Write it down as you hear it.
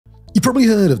You've probably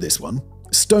heard of this one.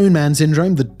 Stoneman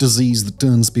Syndrome, the disease that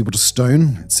turns people to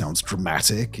stone. It sounds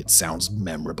dramatic, it sounds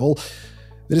memorable,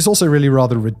 but it's also really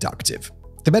rather reductive.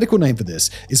 The medical name for this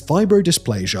is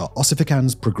fibrodysplasia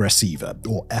ossificans progressiva,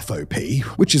 or FOP,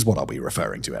 which is what I'll be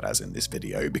referring to it as in this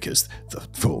video because the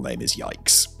full name is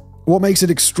yikes. What makes it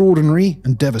extraordinary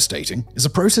and devastating is a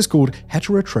process called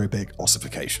heterotropic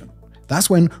ossification. That's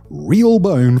when real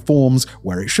bone forms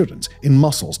where it shouldn't, in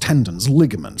muscles, tendons,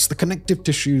 ligaments, the connective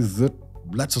tissue that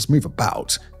lets us move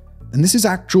about. And this is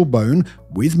actual bone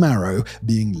with marrow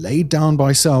being laid down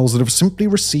by cells that have simply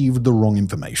received the wrong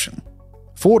information.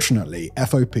 Fortunately,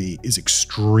 FOP is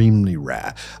extremely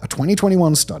rare. A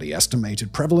 2021 study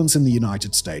estimated prevalence in the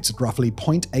United States at roughly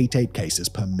 0.88 cases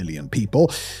per million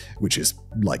people, which is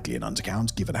likely an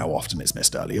undercount given how often it's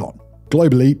missed early on.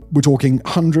 Globally, we're talking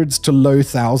hundreds to low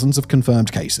thousands of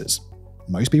confirmed cases.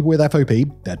 Most people with FOP,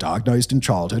 they're diagnosed in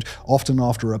childhood, often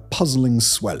after a puzzling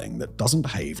swelling that doesn't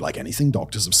behave like anything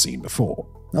doctors have seen before.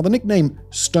 Now, the nickname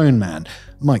Stoneman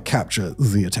might capture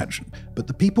the attention, but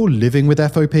the people living with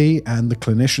FOP and the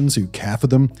clinicians who care for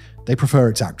them, they prefer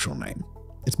its actual name.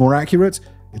 It's more accurate,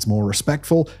 it's more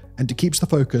respectful, and it keeps the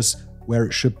focus where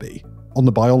it should be, on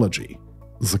the biology,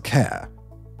 the care,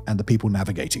 and the people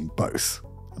navigating both.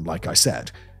 And like I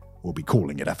said, we'll be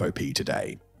calling it FOP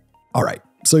today. Alright,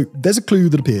 so there's a clue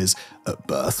that appears at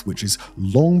birth, which is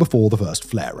long before the first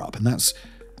flare-up, and that's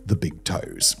the big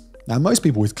toes. Now, most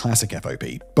people with classic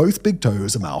FOP, both big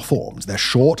toes are malformed. They're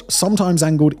short, sometimes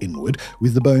angled inward,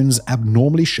 with the bones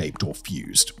abnormally shaped or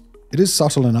fused. It is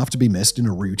subtle enough to be missed in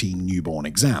a routine newborn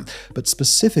exam, but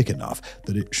specific enough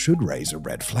that it should raise a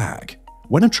red flag.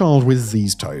 When a child with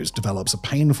these toes develops a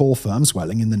painful, firm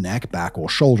swelling in the neck, back, or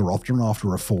shoulder, often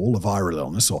after a fall, a viral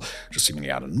illness, or just seemingly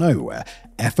out of nowhere,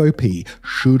 FOP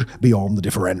should be on the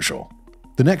differential.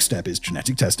 The next step is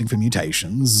genetic testing for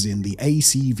mutations in the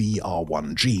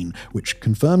ACVR1 gene, which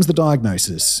confirms the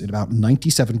diagnosis in about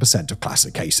 97% of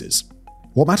classic cases.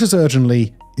 What matters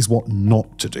urgently is what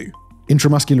not to do.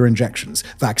 Intramuscular injections,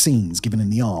 vaccines given in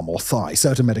the arm or thigh,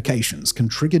 certain medications can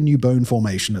trigger new bone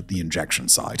formation at the injection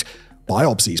site.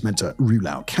 Biopsies meant to rule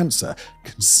out cancer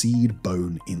can seed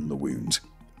bone in the wound.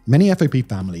 Many FOP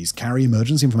families carry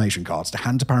emergency information cards to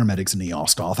hand to paramedics and ER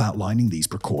staff outlining these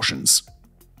precautions.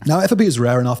 Now, FOP is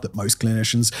rare enough that most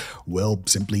clinicians will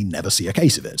simply never see a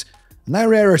case of it. And that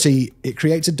rarity, it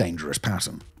creates a dangerous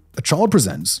pattern. A child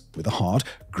presents with a hard,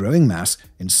 growing mass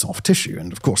in soft tissue,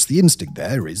 and of course the instinct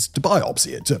there is to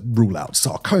biopsy it, to rule out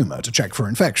sarcoma, to check for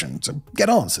infection, to get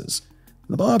answers.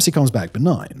 The biopsy comes back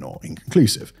benign or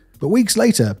inconclusive, but weeks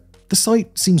later, the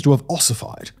site seems to have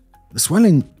ossified. The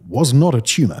swelling was not a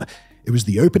tumor, it was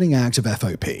the opening act of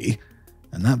FOP,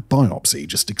 and that biopsy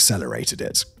just accelerated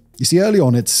it. You see, early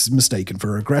on, it's mistaken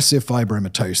for aggressive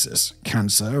fibromatosis,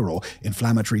 cancer, or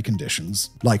inflammatory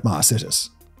conditions like myositis.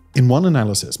 In one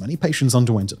analysis, many patients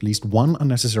underwent at least one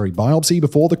unnecessary biopsy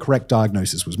before the correct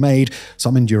diagnosis was made,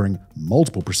 some enduring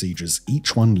multiple procedures,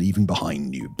 each one leaving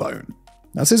behind new bone.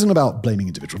 Now, this isn't about blaming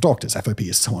individual doctors. FOP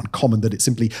is so uncommon that it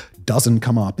simply doesn't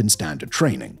come up in standard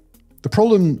training. The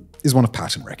problem is one of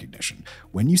pattern recognition.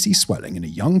 When you see swelling in a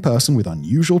young person with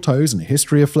unusual toes and a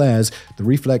history of flares, the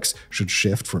reflex should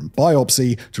shift from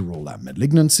biopsy to rule out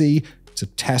malignancy to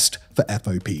test for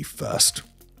FOP first.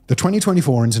 The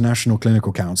 2024 International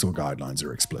Clinical Council guidelines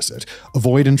are explicit.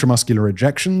 Avoid intramuscular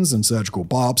injections and surgical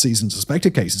biopsies in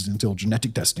suspected cases until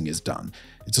genetic testing is done.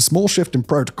 It's a small shift in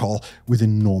protocol with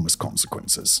enormous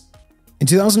consequences. In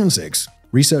 2006,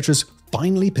 researchers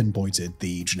finally pinpointed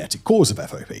the genetic cause of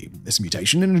FOP, this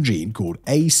mutation in a gene called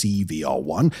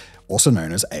ACVR1, also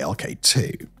known as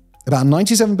ALK2. About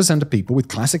 97% of people with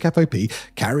classic FOP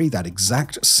carry that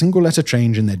exact single-letter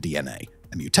change in their DNA,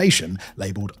 a mutation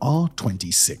labeled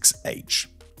R26H.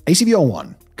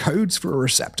 ACVR1 codes for a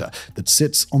receptor that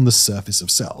sits on the surface of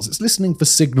cells. It's listening for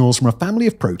signals from a family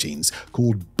of proteins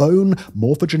called bone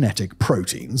morphogenetic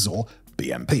proteins, or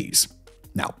BMPs.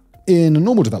 Now, in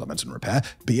normal development and repair,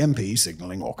 BMP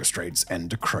signaling orchestrates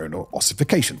endochronal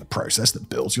ossification, the process that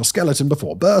builds your skeleton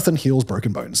before birth and heals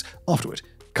broken bones afterward.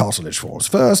 Cartilage forms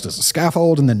first as a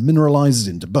scaffold and then mineralizes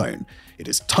into bone. It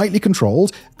is tightly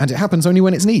controlled, and it happens only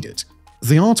when it's needed.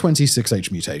 The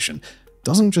R26H mutation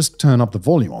doesn't just turn up the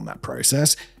volume on that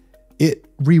process, it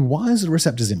rewires the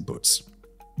receptor's inputs.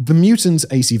 The mutant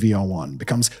ACVR1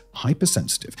 becomes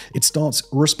hypersensitive. It starts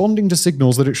responding to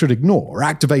signals that it should ignore,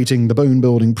 activating the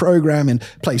bone-building program in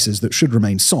places that should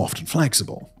remain soft and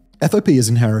flexible. FOP is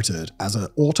inherited as an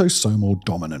autosomal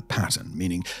dominant pattern,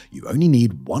 meaning you only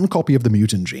need one copy of the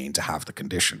mutant gene to have the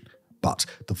condition. But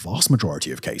the vast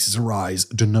majority of cases arise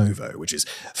de novo, which is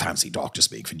fancy doctor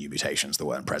speak for new mutations that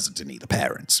weren't present in either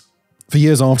parent. For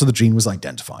years after the gene was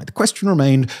identified, the question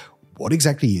remained, what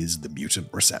exactly is the mutant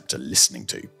receptor listening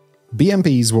to?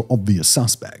 BMPs were obvious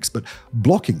suspects, but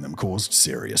blocking them caused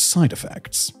serious side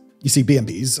effects. You see,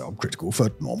 BMPs are critical for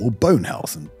normal bone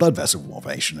health and blood vessel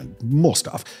formation and more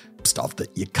stuff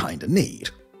that you kinda need.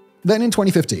 Then in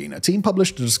 2015, a team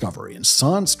published a discovery in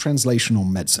Science Translational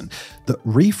Medicine that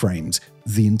reframed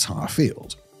the entire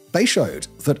field. They showed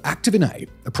that activin A,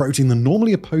 a protein that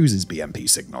normally opposes BMP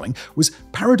signaling, was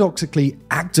paradoxically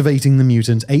activating the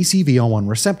mutant ACVR1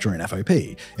 receptor in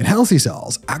FOP. In healthy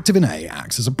cells, activin A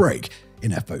acts as a brake.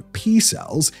 In FOP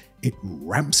cells, it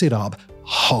ramps it up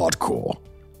hardcore.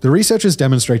 The researchers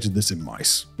demonstrated this in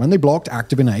mice. When they blocked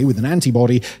activin A with an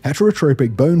antibody,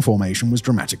 heterotropic bone formation was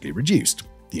dramatically reduced.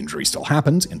 The injury still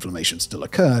happened, inflammation still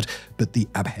occurred, but the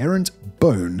adherent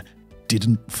bone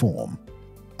didn't form.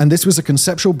 And this was a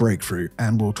conceptual breakthrough,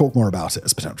 and we'll talk more about it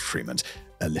as potential treatment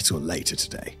a little later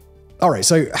today. Alright,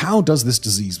 so how does this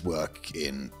disease work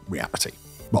in reality?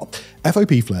 Well,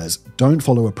 FOP flares don't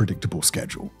follow a predictable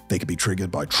schedule. They can be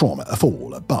triggered by trauma, a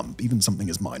fall, a bump, even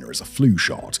something as minor as a flu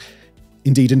shot.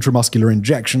 Indeed, intramuscular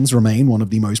injections remain one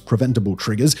of the most preventable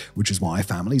triggers, which is why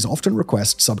families often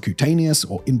request subcutaneous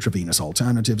or intravenous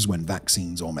alternatives when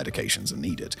vaccines or medications are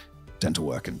needed. Dental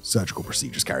work and surgical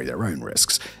procedures carry their own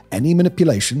risks. Any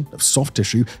manipulation of soft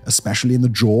tissue, especially in the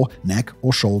jaw, neck,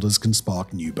 or shoulders, can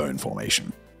spark new bone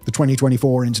formation. The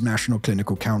 2024 International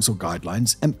Clinical Council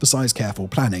guidelines emphasize careful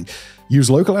planning, use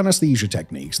local anesthesia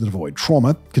techniques that avoid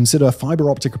trauma, consider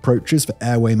fiber optic approaches for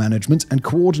airway management, and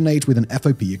coordinate with an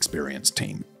FOP experienced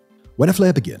team. When a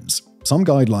flare begins, some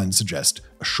guidelines suggest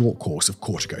a short course of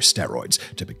corticosteroids,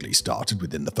 typically started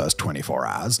within the first 24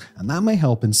 hours, and that may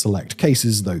help in select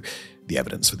cases, though the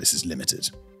evidence for this is limited.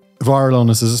 Viral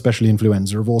illnesses, especially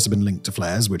influenza, have also been linked to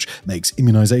flares, which makes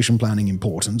immunization planning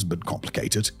important but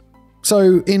complicated.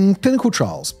 So, in clinical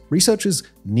trials, researchers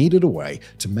needed a way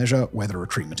to measure whether a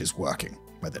treatment is working,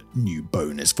 whether new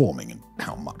bone is forming, and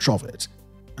how much of it.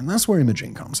 And that's where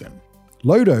imaging comes in.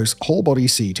 Low-dose whole-body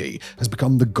CT has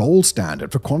become the gold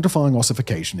standard for quantifying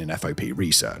ossification in FOP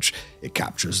research. It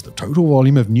captures the total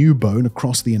volume of new bone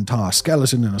across the entire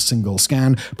skeleton in a single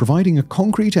scan, providing a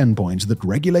concrete endpoint that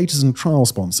regulators and trial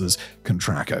sponsors can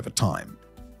track over time.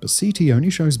 But CT only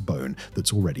shows bone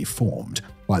that's already formed.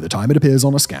 By the time it appears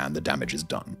on a scan, the damage is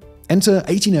done. Enter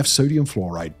 18F sodium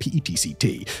fluoride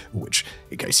PET-CT, which,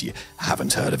 in case you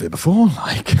haven't heard of it before,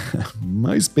 like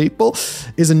most people,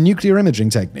 is a nuclear imaging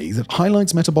technique that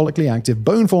highlights metabolically active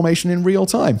bone formation in real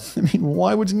time. I mean,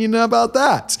 why wouldn't you know about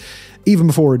that? Even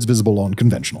before it's visible on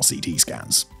conventional CT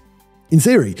scans. In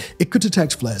theory, it could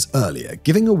detect flares earlier,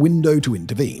 giving a window to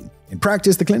intervene. In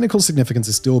practice, the clinical significance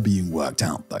is still being worked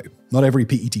out, though. Not every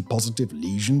PET-positive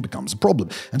lesion becomes a problem,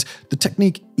 and the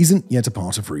technique isn't yet a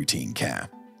part of routine care.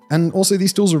 And also,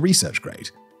 these tools are research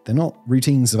grade. They're not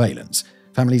routine surveillance.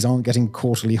 Families aren't getting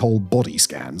quarterly whole body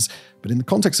scans, but in the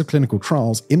context of clinical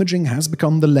trials, imaging has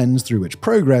become the lens through which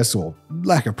progress or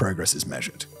lack of progress is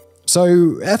measured.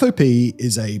 So, FOP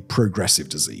is a progressive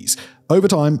disease. Over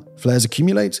time, flares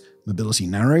accumulate, mobility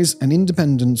narrows, and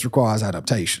independence requires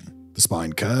adaptation. The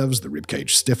spine curves, the ribcage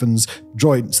stiffens,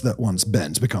 joints that once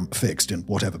bent become fixed in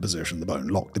whatever position the bone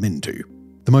locked them into.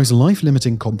 The most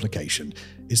life-limiting complication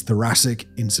is thoracic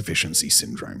insufficiency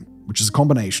syndrome, which is a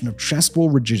combination of chest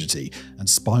wall rigidity and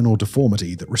spinal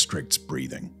deformity that restricts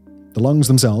breathing. The lungs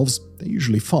themselves, they're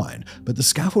usually fine, but the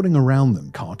scaffolding around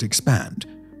them can't expand.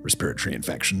 Respiratory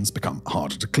infections become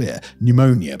harder to clear,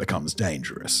 pneumonia becomes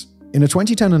dangerous. In a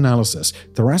 2010 analysis,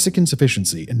 thoracic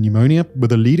insufficiency and pneumonia were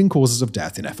the leading causes of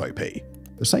death in FOP.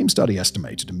 The same study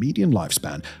estimated a median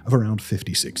lifespan of around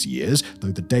 56 years,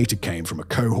 though the data came from a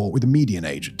cohort with a median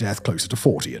age at death closer to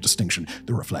 40, a distinction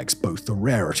that reflects both the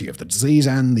rarity of the disease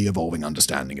and the evolving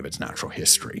understanding of its natural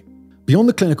history. Beyond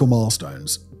the clinical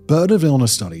milestones, burden of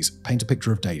illness studies paint a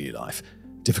picture of daily life.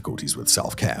 Difficulties with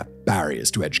self-care, barriers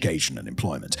to education and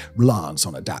employment, reliance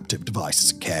on adaptive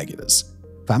devices and caregivers.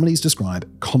 Families describe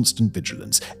constant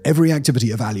vigilance, every activity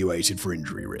evaluated for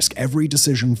injury risk, every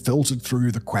decision filtered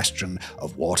through the question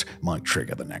of what might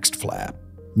trigger the next flare.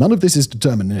 None of this is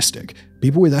deterministic.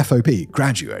 People with FOP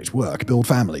graduate, work, build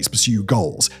families, pursue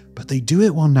goals, but they do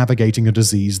it while navigating a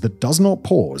disease that does not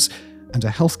pause and a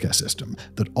healthcare system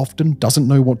that often doesn't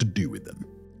know what to do with them.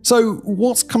 So,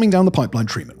 what's coming down the pipeline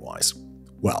treatment-wise?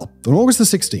 Well, on August the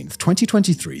 16th,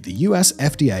 2023, the US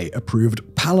FDA approved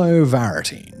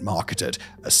palovarotene, marketed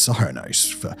as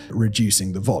Sohonos, for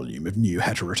reducing the volume of new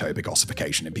heterotopic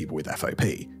ossification in people with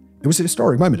FOP. It was a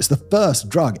historic moment. It's the first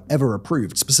drug ever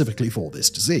approved specifically for this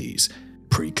disease.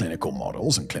 Preclinical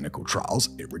models and clinical trials,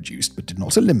 it reduced but did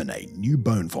not eliminate new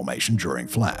bone formation during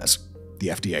flares. The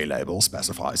FDA label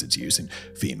specifies its use in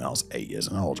females 8 years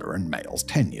and older and males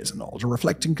 10 years and older,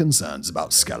 reflecting concerns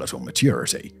about skeletal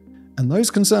maturity. And those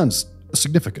concerns are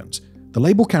significant. The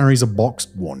label carries a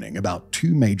boxed warning about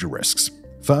two major risks.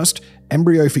 First,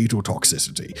 embryo-fetal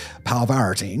toxicity.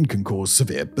 Palovarotene can cause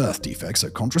severe birth defects, so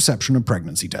contraception and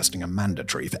pregnancy testing are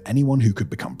mandatory for anyone who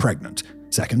could become pregnant.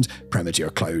 Second,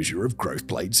 premature closure of growth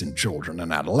plates in children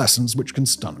and adolescents, which can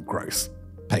stunt growth.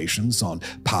 Patients on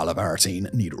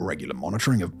palovarotene need regular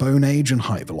monitoring of bone age and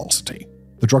height velocity.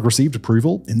 The drug received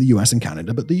approval in the US and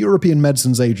Canada, but the European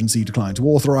Medicines Agency declined to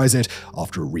authorize it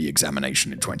after a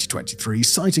re-examination in 2023,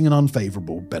 citing an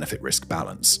unfavorable benefit-risk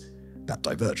balance. That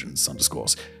divergence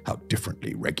underscores how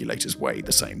differently regulators weigh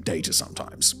the same data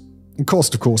sometimes. And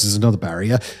cost, of course, is another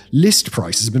barrier. List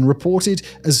price has been reported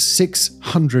as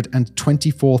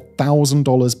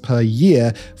 $624,000 per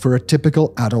year for a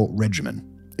typical adult regimen.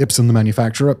 Ipsen, the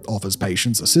manufacturer, offers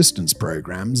patients assistance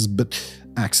programs, but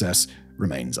access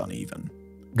remains uneven.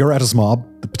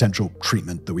 Garetosmab, the potential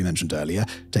treatment that we mentioned earlier,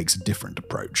 takes a different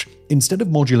approach. Instead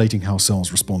of modulating how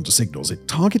cells respond to signals, it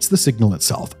targets the signal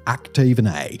itself,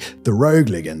 activin A, the rogue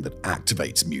ligand that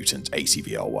activates mutant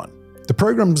ACVR1. The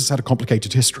program has had a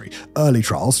complicated history. Early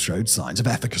trials showed signs of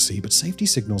efficacy, but safety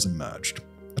signals emerged.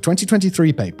 A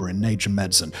 2023 paper in Nature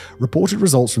Medicine reported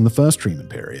results from the first treatment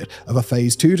period of a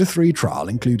phase 2 to 3 trial,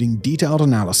 including detailed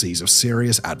analyses of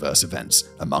serious adverse events,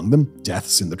 among them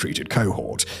deaths in the treated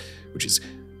cohort, which is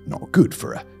not good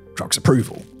for a drug's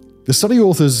approval. The study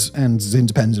authors and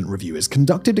independent reviewers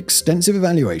conducted extensive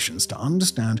evaluations to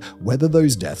understand whether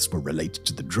those deaths were related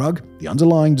to the drug, the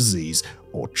underlying disease,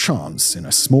 or chance in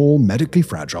a small, medically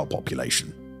fragile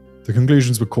population. The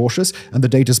conclusions were cautious, and the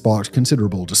data sparked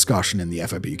considerable discussion in the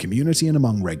FOP community and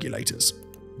among regulators.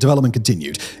 Development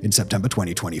continued. In September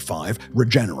 2025,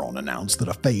 Regeneron announced that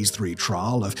a phase 3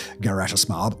 trial of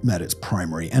garetosmab met its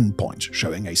primary endpoint,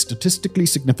 showing a statistically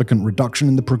significant reduction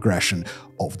in the progression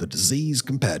of the disease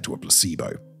compared to a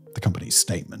placebo. The company's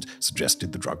statement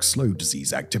suggested the drug slowed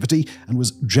disease activity and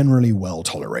was generally well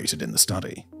tolerated in the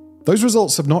study. Those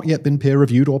results have not yet been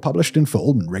peer-reviewed or published in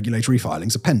full, and regulatory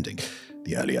filings are pending.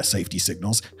 The earlier safety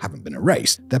signals haven't been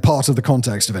erased. They're part of the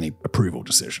context of any approval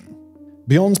decision.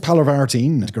 Beyond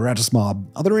palovarotene and garetosmab,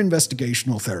 other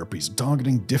investigational therapies are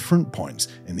targeting different points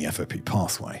in the FOP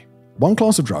pathway. One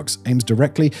class of drugs aims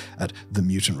directly at the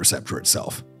mutant receptor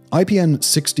itself. IPN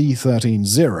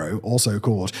 60130, also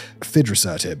called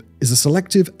fidrisertib, is a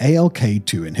selective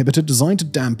ALK2 inhibitor designed to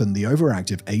dampen the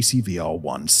overactive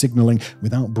ACVR1 signaling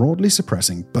without broadly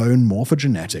suppressing bone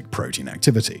morphogenetic protein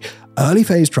activity. Early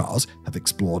phase trials have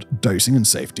explored dosing and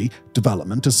safety.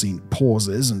 Development has seen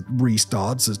pauses and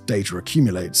restarts as data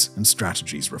accumulates and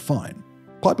strategies refine.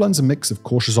 Pipeline's a mix of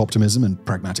cautious optimism and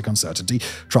pragmatic uncertainty.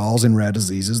 Trials in rare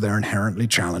diseases, they're inherently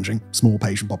challenging. Small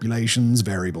patient populations,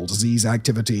 variable disease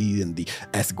activity, and the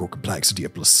ethical complexity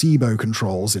of placebo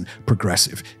controls in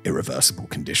progressive, irreversible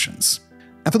conditions.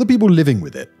 And for the people living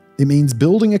with it, it means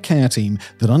building a care team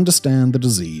that understand the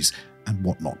disease and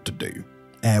what not to do.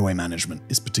 Airway management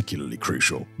is particularly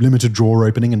crucial. Limited jaw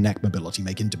opening and neck mobility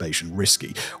make intubation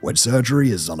risky. When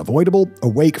surgery is unavoidable,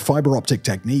 awake fiber optic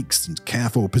techniques and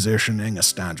careful positioning are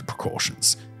standard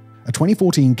precautions. A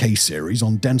 2014 case series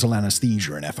on dental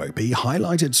anesthesia in FOP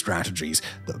highlighted strategies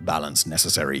that balance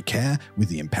necessary care with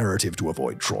the imperative to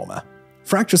avoid trauma.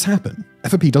 Fractures happen.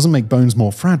 FOP doesn't make bones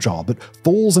more fragile, but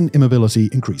falls and immobility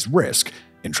increase risk.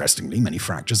 Interestingly, many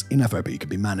fractures in FOP can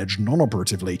be managed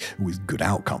non-operatively with good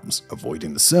outcomes,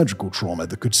 avoiding the surgical trauma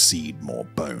that could seed more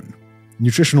bone.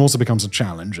 Nutrition also becomes a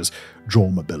challenge as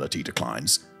jaw mobility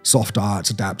declines. Soft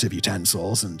diets, adaptive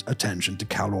utensils, and attention to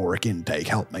caloric intake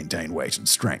help maintain weight and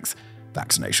strength.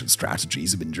 Vaccination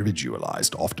strategies have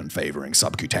individualized, often favoring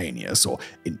subcutaneous or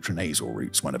intranasal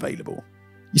routes when available.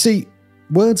 You see,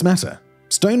 words matter.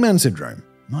 Stoneman Syndrome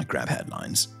might grab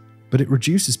headlines, but it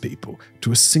reduces people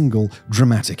to a single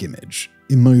dramatic image,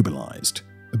 immobilized,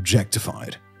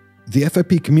 objectified. The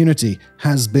FOP community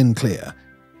has been clear.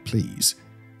 Please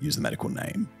use the medical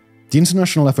name. The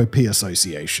International FOP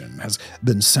Association has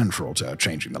been central to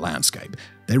changing the landscape.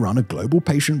 They run a global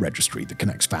patient registry that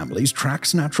connects families,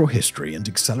 tracks natural history, and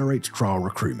accelerates trial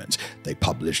recruitment. They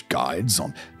publish guides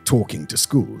on talking to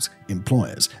schools,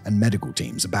 employers, and medical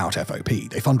teams about FOP.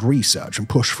 They fund research and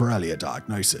push for earlier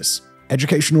diagnosis.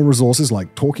 Educational resources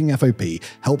like Talking FOP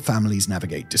help families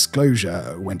navigate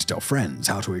disclosure, when to tell friends,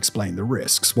 how to explain the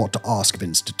risks, what to ask of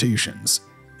institutions.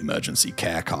 Emergency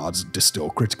care cards distill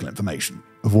critical information.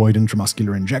 Avoid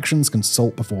intramuscular injections,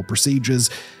 consult before procedures,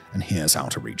 and here's how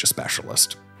to reach a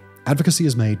specialist. Advocacy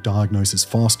has made diagnosis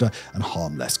faster and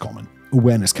harm less common.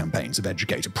 Awareness campaigns have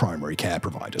educated primary care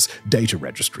providers. Data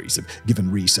registries have given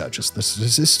researchers the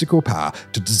statistical power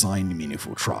to design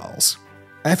meaningful trials.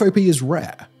 FOP is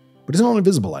rare, but it's not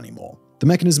invisible anymore. The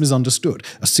mechanism is understood,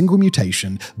 a single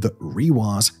mutation that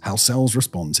rewires how cells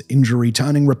respond to injury,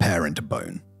 turning repair into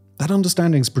bone. That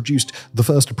understanding has produced the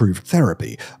first approved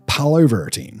therapy,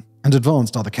 palovarotene, and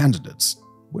advanced other candidates.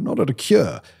 We're not at a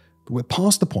cure, but we're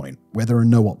past the point where there are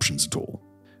no options at all.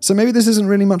 So maybe this isn't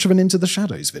really much of an Into the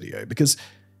Shadows video, because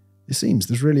it seems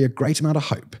there's really a great amount of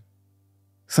hope.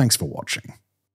 Thanks for watching.